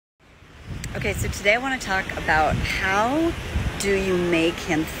Okay, so today I want to talk about how do you make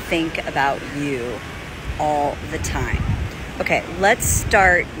him think about you all the time. Okay, let's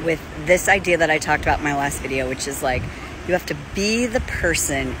start with this idea that I talked about in my last video, which is like you have to be the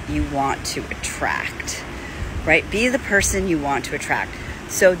person you want to attract, right? Be the person you want to attract.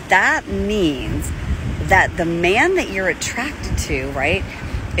 So that means that the man that you're attracted to, right,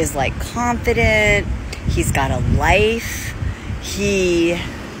 is like confident, he's got a life, he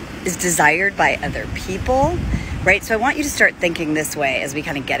is desired by other people, right? So I want you to start thinking this way as we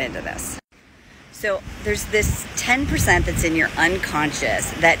kind of get into this. So there's this 10% that's in your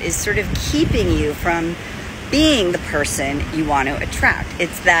unconscious that is sort of keeping you from being the person you want to attract.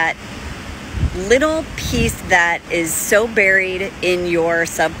 It's that little piece that is so buried in your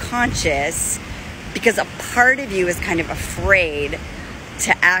subconscious because a part of you is kind of afraid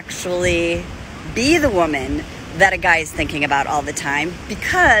to actually be the woman that a guy is thinking about all the time,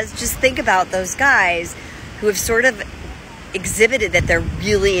 because just think about those guys who have sort of exhibited that they're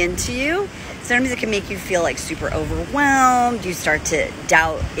really into you. Sometimes it can make you feel like super overwhelmed. You start to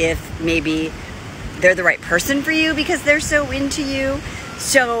doubt if maybe they're the right person for you because they're so into you.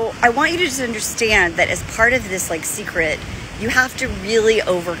 So I want you to just understand that as part of this like secret, you have to really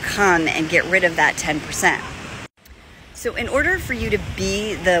overcome and get rid of that 10%. So in order for you to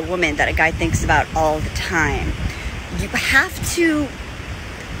be the woman that a guy thinks about all the time, you have to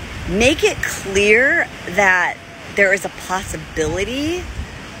make it clear that there is a possibility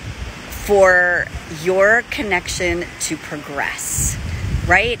for your connection to progress,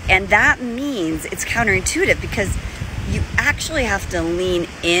 right? And that means it's counterintuitive because you actually have to lean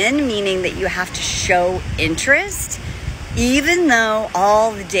in, meaning that you have to show interest, even though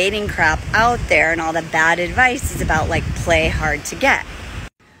all the dating crap out there and all the bad advice is about like play hard to get.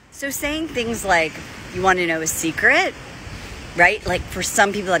 So saying things like, you want to know a secret, right? Like for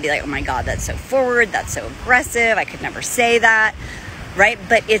some people I'd be like, oh my God, that's so forward, that's so aggressive, I could never say that, right?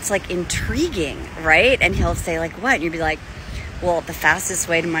 But it's like intriguing, right? And he'll say like, what? And you'd be like, well, the fastest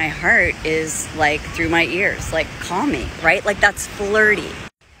way to my heart is like through my ears, like call me, right? Like that's flirty.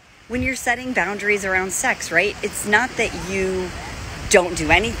 When you're setting boundaries around sex, right? It's not that you don't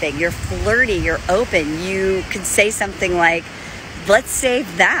do anything. You're flirty, you're open. You could say something like, let's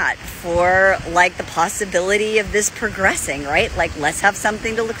save that for like the possibility of this progressing, right? Like let's have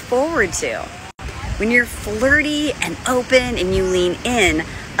something to look forward to. When you're flirty and open and you lean in,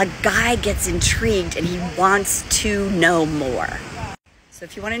 a guy gets intrigued and he wants to know more. So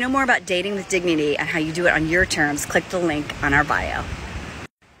if you want to know more about dating with dignity and how you do it on your terms, click the link on our bio.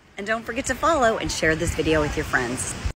 And don't forget to follow and share this video with your friends.